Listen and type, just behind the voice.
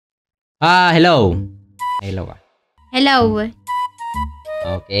Hello. Hello ka. Hello.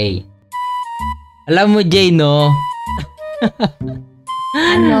 Okay. Alam mo, Jay, no?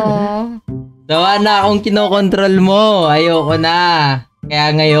 Ano? Tawa na akong kinokontrol mo. Ayoko na. Kaya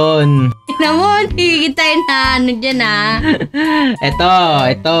ngayon. Namu, tigitay na ano dyan Ito.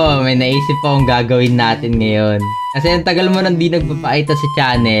 May naisip akong gagawin natin ngayon. Kasi ang tagal mo nang di nagpapakita sa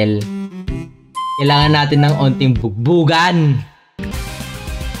channel. Kailangan natin ng onting bugbugan.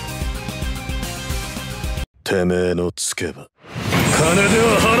 てめえのつけば金で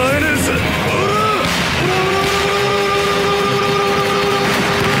は払えねえぜ。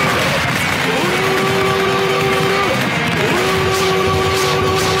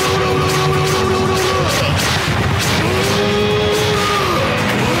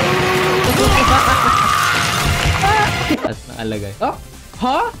Tapos nakalagay. Oh?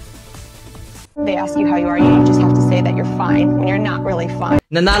 Huh? They ask you how you are, you just have to say that you're fine when you're not really fine.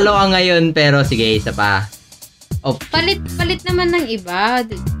 Nanalo ka ngayon, pero sige, isa pa. Oh. Palit naman ng iba.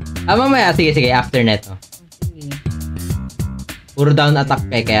 Mamaya. Sige. After neto. Sige. Puro down attack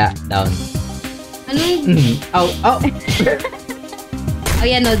kaya down. Ano? Ow. Oh,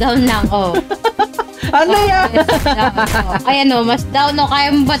 yan o. Down lang. Oh. Ano yan? Ayan o. Mas down o.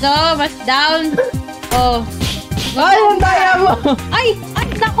 Kaya mo ba to? Mas down. Oh. Ay, ang daya mo! Ay!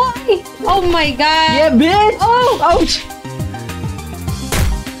 Nako! Ay! Oh my God! Yeah, bitch! Oh! Ouch!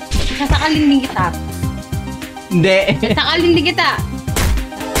 Sasakalin din kita. Hindi. Sasakalin din kita.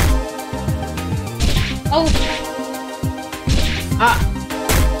 Oh!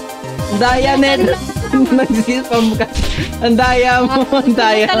 Ang daya, Ned! Nagsisipam ka. Ang daya mo. Ang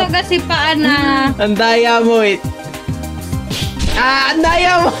daya mo. Talaga si Paan na. Ang daya mo, it. Ang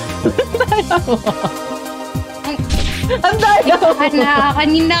daya mo! Ang daya mo!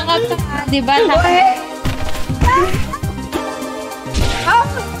 Kanina ka pa, diba?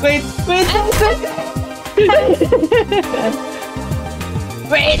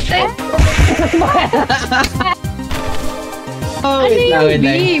 Wait! Ano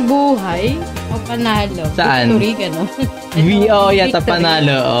yung buhay? O panalo? Saan? Victory ka, no? Yata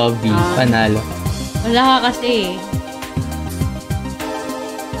panalo. B, panalo. Wala ka kasi.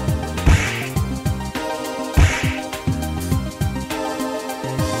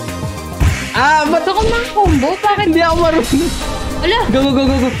 Ba't ako mga combo? Bakit? Hindi ako marunong. Wala. Go.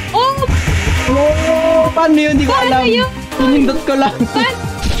 Oh! Paano yun? Hindi ko alam. Pinindot ko lang.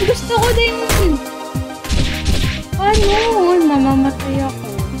 Gusto ko din. Paano? Uy, mamamatay ako.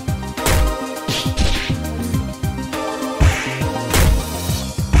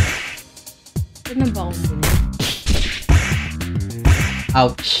 Ito na ba akong bunin?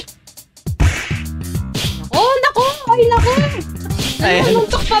 Ouch. Nako! Ay, nako! Ayan.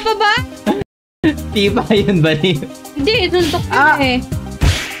 Nuntok pa ba? Di ba yun, Bani? Hindi, nuntok pa eh.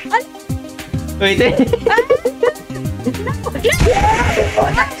 Wait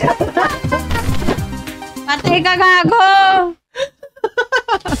Patay ka, gago!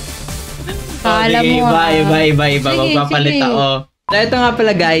 Kala mo Bye. Magpapalit sige. ako. So, ito nga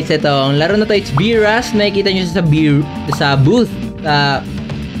pala guys, ang laro na to, it's VRast. Nakikita nyo sa booth.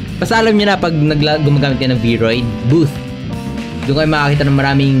 Basta alam nyo na pag gumagamit ka ng Vroid booth. Doon kayo makakita ng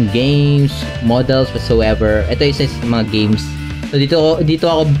maraming games, models, whatsoever. Ito isa sa mga games. So dito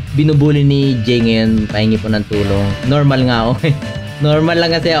ako binubuli ni Jay ngayon, pahingi po ng tulong. Normal nga ako eh. Normal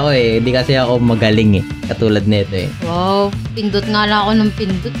lang kasi ako eh. Hindi kasi ako magaling eh. Katulad nito eh. Wow, pindot nga lang ako ng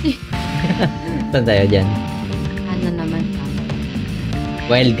pindot eh. Saan tayo dyan? Ano naman?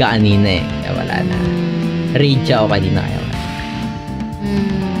 Wild ka kanina eh. Kaya wala na. Rage ako kanina kaya wala.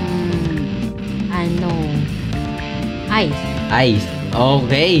 Ano? Ice.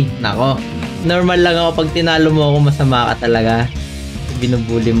 Okay. Nako. Normal lang ako pag tinalo mo ako, masama ka talaga.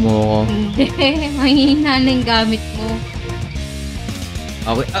 Binubuli mo ako. Hindi. Mahihina na yung gamit mo.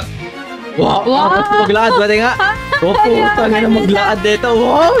 Okay. Wow. Maglakad ba nga? Puta nga na maglakad dito.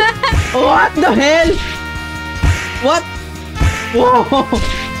 Wow. What the hell? What? Wow.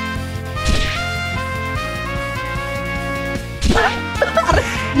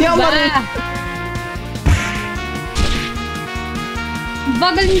 Hindi ako marunong.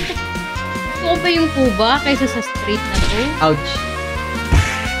 Bagal nito. Gusto ko pa yung kuba kaysa sa street na to. Ouch.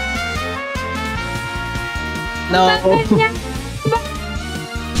 No.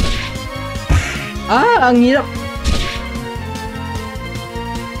 Ang hirap.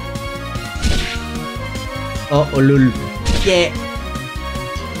 Ulul. Yeah.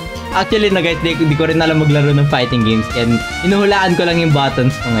 Actually, guys, di ko rin alam maglaro ng fighting games. Kaya inuhulaan ko lang yung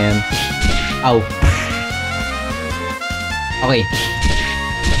buttons ko ngayon. Ow. Okay.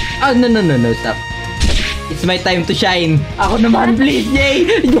 No, stop. It's my time to shine. Ako naman, please, Jay!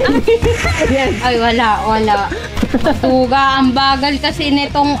 Yes. Ay, wala. Tuga, ang bagal kasi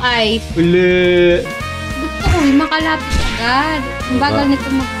nitong ice. Uli. Gusto ko, makalapit agad. Ang bagal nito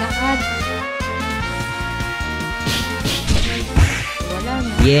maglakad. Wala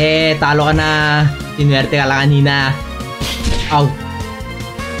na. Yeah, talo ka na. Sinwerte ka lang kanina. Ow.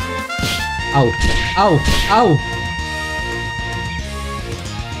 Ow. Ow. Ow.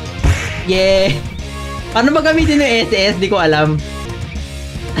 Yeah. Paano ba gamitin yung SS? Di ko alam.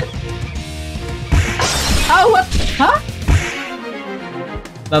 Ah, what? Ha?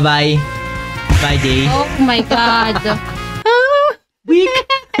 Bye-bye. Bye, Jay. Oh my God. Weak.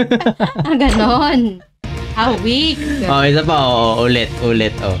 Ganon. Weak. Oh, isa pa. Oh, ulit.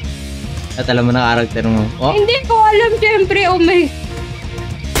 Oh. Tatala mo na karakter mo. Oh. Hindi ko alam, syempre. Oh my...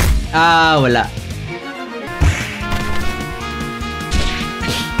 Wala.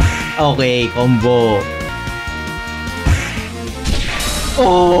 Okay, combo.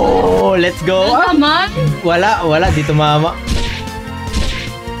 Oh, let's go. Ano naman? Wala. Di tumama.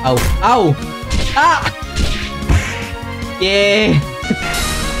 Ow. Ah! Yeah.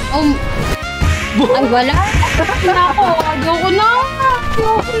 Ay, wala. Nako, ayoko na.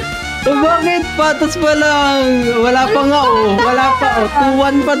 Bakit? Patas pa lang. Wala pa nga, oh. Wala pa, oh.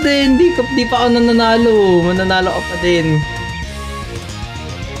 2-1 pa din. Di pa ako nananalo. Mananalo ka pa din.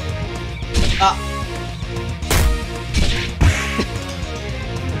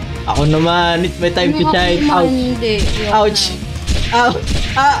 Ako naman. It's my time to shine. Ouch. Ow.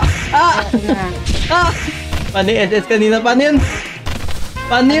 Paano yung SS kanina? Paano yun?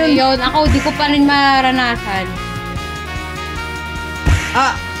 Yun, ako, di ko pa rin maranasan.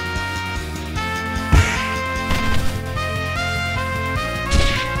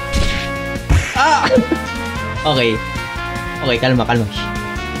 Okay, kalma. Shh.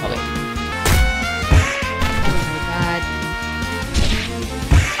 Okay. Oh my God.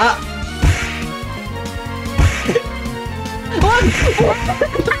 Wag!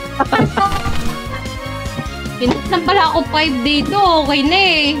 Pinut lang pala ako 5 dito. Okay na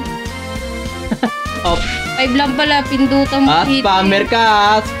eh. 5 lang pala pindutan mo dito. Spammer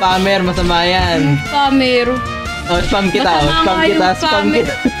ka. Spammer. Masama yan. Spammer. Spam kita. Spam kita.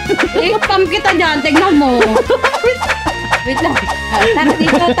 Spam kita dyan. Tignan mo. Wait lang. Tara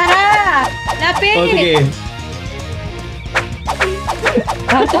dito. Tara. Lapit. Sige.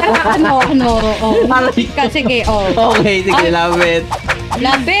 Ano. Sige, Okay, sige. Lapit.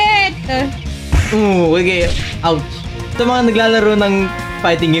 Okay. Ouch. Sa mga naglalaro ng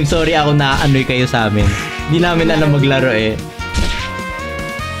fighting game, sorry ako na anoy kayo sa amin. Hindi namin alam maglaro eh.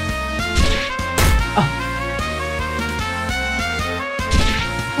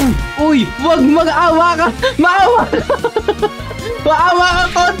 Uy! Wag mag-awa ka! Maawa ka! Maawa ka!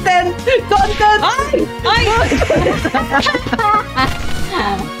 Content! Ay!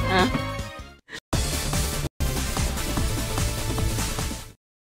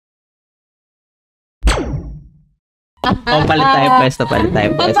 Palit tayo pwesto.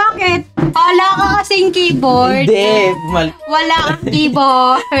 Bakit? Wala ka kasing keyboard. Hindi! Wala kang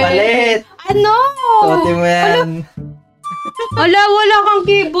keyboard. Palit! Ano? Tote mo yan. Wala kang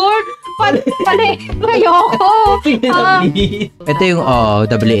keyboard. Palit. Ayoko. Sige na, please. Ito yung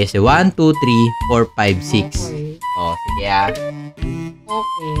WS. 1, 2, 3, 4, 5, 6. Sige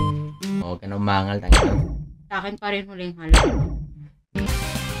Okay. Ganun mangal tayo. Sa akin pa rin huling halaman.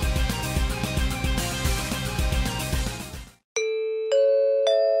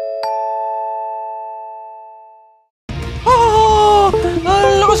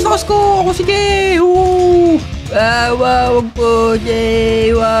 Lakas ko! Ako sige! Wag po,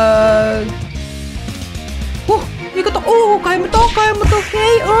 Jay! Wag! Hindi ko to! Kaya mo to!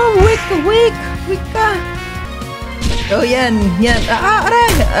 Hey! Weak ka! Yan!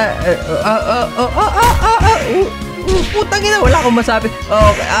 Aray! Putang ina! Wala akong masabi!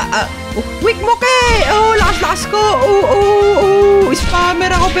 Okay, weak mo kay! Lakas ko!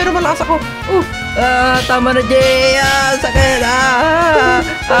 Spammer ako pero malakas ako! Tama na, Jay! Sakit!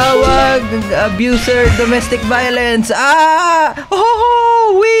 Wag! Abuser! Domestic violence!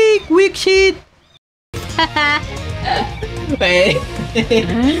 Weak shit! Wait.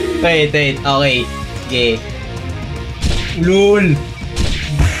 Okay. Okay. Ulul!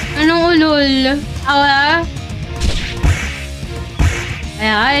 Anong ulul?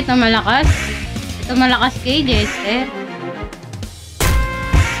 Ayan, ito malakas. Ito malakas kay Jester.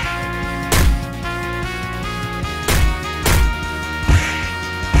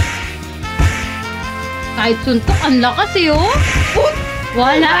 Kahit suntok, ang lakas eh, oh.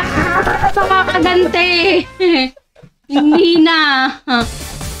 Wala. Sa makagante. Hindi na.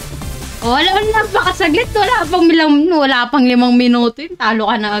 Wala napakasaglit. Wala pang 5 minuto yun. Talo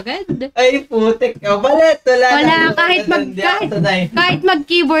ka na agad. Ay, putik. Balit. Wala, kahit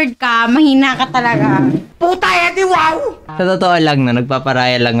mag-keyboard ka, mahina ka talaga. Puta, edi wow! Sa totoo lang na,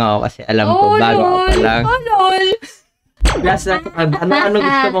 nagpaparaya lang ako kasi alam ko, bago ako pa lang. Lol! Plus, ano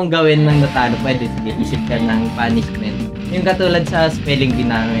gusto mong gawin ng natalo? Pwede, sige, isip ka ng punishment. Yung katulad sa spelling bee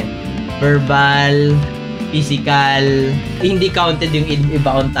namin. Verbal, physical, hindi counted yung iba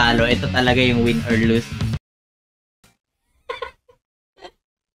kong talo. Ito talaga yung win or lose.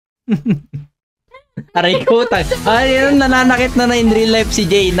 Aray ko, yun, nananakit na in real life si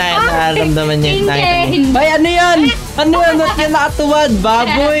Jay na nararamdaman niya. Ay, ano yan? Ano yan? Ba't yan nakatuwad?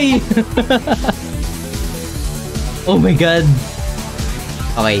 Baboy! Oh my God.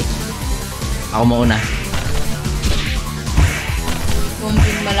 Okay. Ako mauna.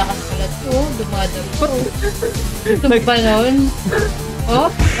 Kumping malakas pala ito. Dumadampo. Ito ba nun?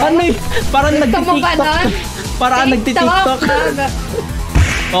 Oh? Ano yun? Parang nagtitiktok. Parang nagtitiktok.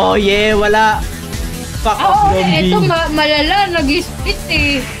 Oh yeah, wala. Fuck off, zombie. Ito malala. Nag-split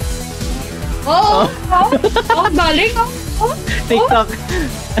eh. Galing. TikTok.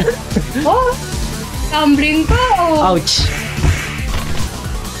 Tumbling ko. Ouch.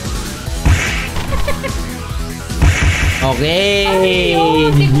 Okay.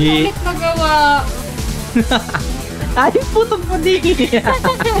 Hindi ko ulit magawa. Ay, putong pudiki.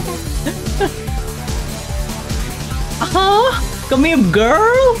 Come here,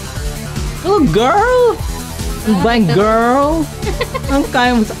 girl. Oh, girl. Bang, girl. Ang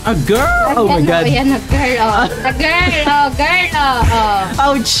kaya mo sa... girl. Oh my God. Ayan, girl. Girl.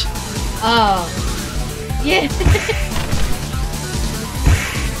 Ouch. Yeah.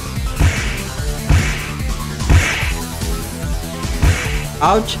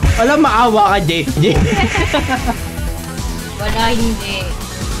 Ouch. Wala, maawa ka, Jay. Wala, hindi.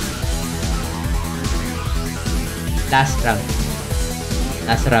 Last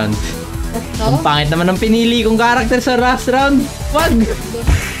round. Ang pangit naman ang pinili kong karakter sa last round. Wag!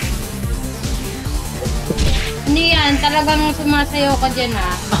 Hindi yan. Talagang sumasayaw ka dyan,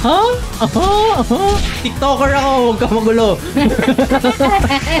 ha? TikToker ako. Huwag ka magulo.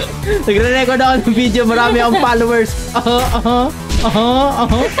 Nagre-record ako ng video. Marami akong followers.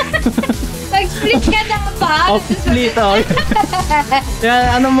 Mag-split ka na ba? Split,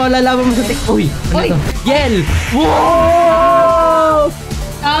 Yan, ano mo lalaban mo sa TikTok? Uy! Ano to? Yell! Wow!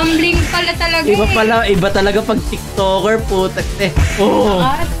 Tumbling pala talaga Iba talaga pag TikToker, putak eh. Oh!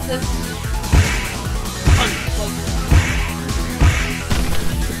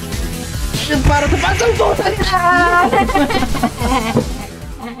 Para sa pasang putak!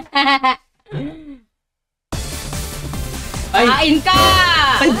 Kain ka!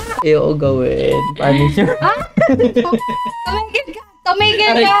 Ayaw gawin. Punisher.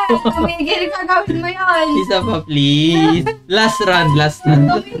 Tumigil ka, gawin mo yun. Isa pa, please. Last round.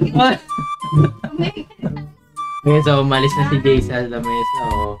 Okay, so umalis na si Jay sa lamesa,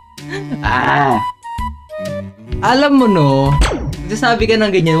 Alam mo, no? Sabi ka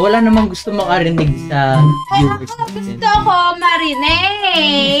ng ganyan, wala namang gusto makarinig sa viewers natin. Gusto ko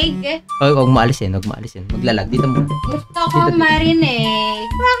marinig. Huwag maalisin. Maglalag. Dito mo. Gusto ko marinig.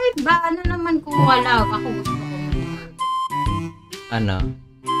 Bakit ba? Ano naman kung wala? Ako gusto ko marinig. Ano?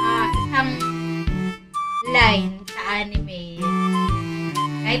 Isang line sa anime.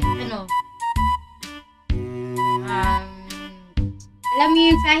 Kahit ano. Alam mo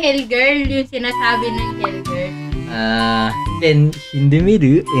yung sa Hellgirl, yung sinasabi ng Hellgirl. Hindi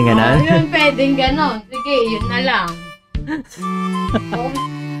miru. Yung gano'n. Yun, pwedeng gano'n. Sige, yun na lang.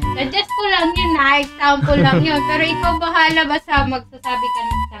 Suggest ko lang yun, example lang yun. Pero ikaw bahala basta magsasabi ka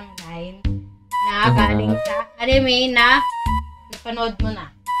ng isang line na galing sa anime na napanood mo na.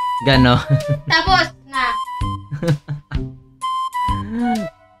 Gano'n. Tapos na.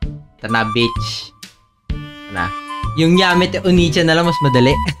 Ito na, bitch. Na. Yung Yamete Onichan na lang mas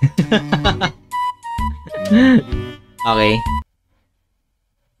madali. Okay.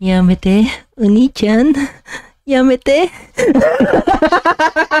 Yamete Onichan. Yamete.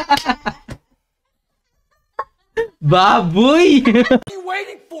 Baboy! What are you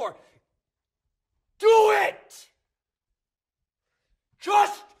waiting for? Do it!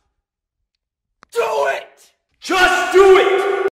 Just